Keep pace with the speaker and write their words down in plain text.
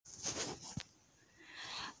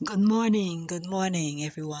Good morning,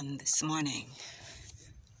 everyone, this morning.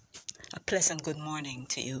 A pleasant good morning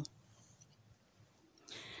to you.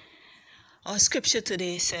 Our scripture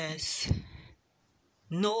today says,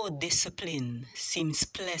 "No discipline seems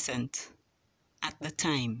pleasant at the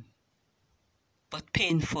time, but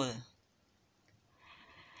painful.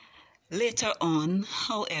 Later on,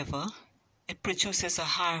 however, it produces a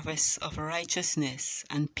harvest of righteousness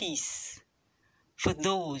and peace for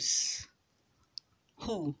those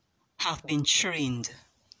who have been trained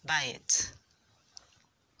by it."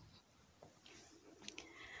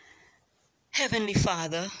 Heavenly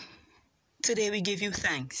Father, today we give you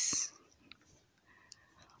thanks,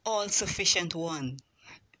 all-sufficient one.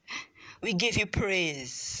 We give you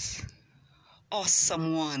praise,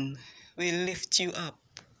 awesome one. We lift you up,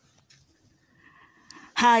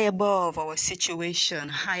 high above our situation,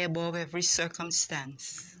 high above every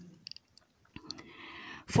circumstance.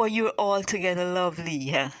 For you're altogether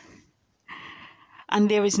lovely, and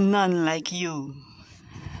there is none like you,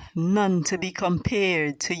 none to be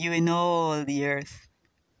compared to you in all the earth.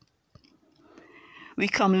 We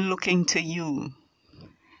come looking to you,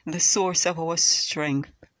 the source of our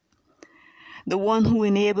strength, the one who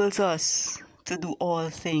enables us to do all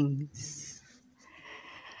things,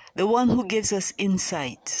 the one who gives us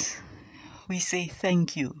insight. We say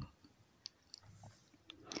thank you.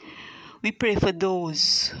 We pray for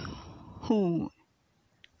those who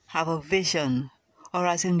have a vision or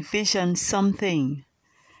has envisioned something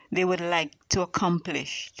they would like to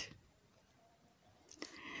accomplish,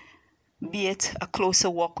 be it a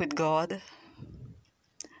closer walk with God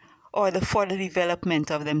or the further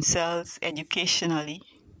development of themselves educationally.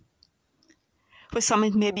 For some,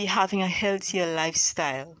 it may be having a healthier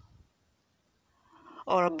lifestyle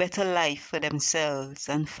or a better life for themselves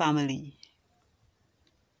and family,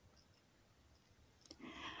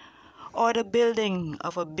 or the building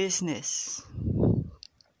of a business.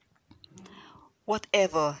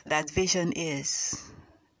 Whatever that vision is.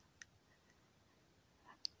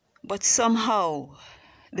 But somehow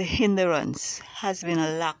the hindrance has been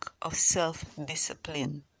a lack of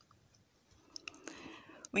self-discipline.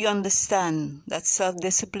 We understand that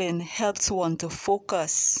self-discipline helps one to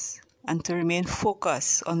focus and to remain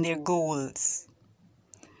focused on their goals.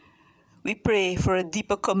 We pray for a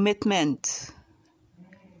deeper commitment,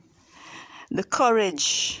 the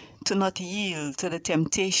courage to not yield to the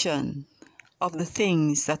temptation of the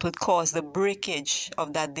things that would cause the breakage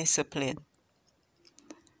of that discipline.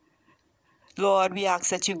 Lord, we ask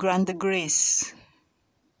that you grant the grace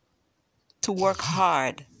to work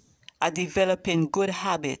hard at developing good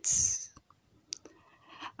habits,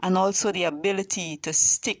 and also the ability to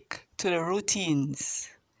stick to the routines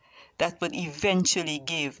that would eventually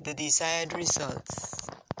give the desired results.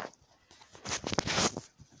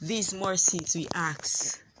 These mercies we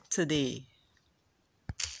ask today,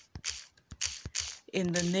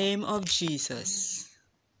 in the name of Jesus.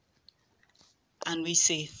 And we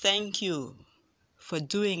say thank you for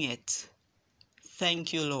doing it.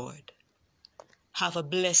 Thank you, Lord. Have a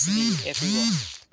blessed day, everyone.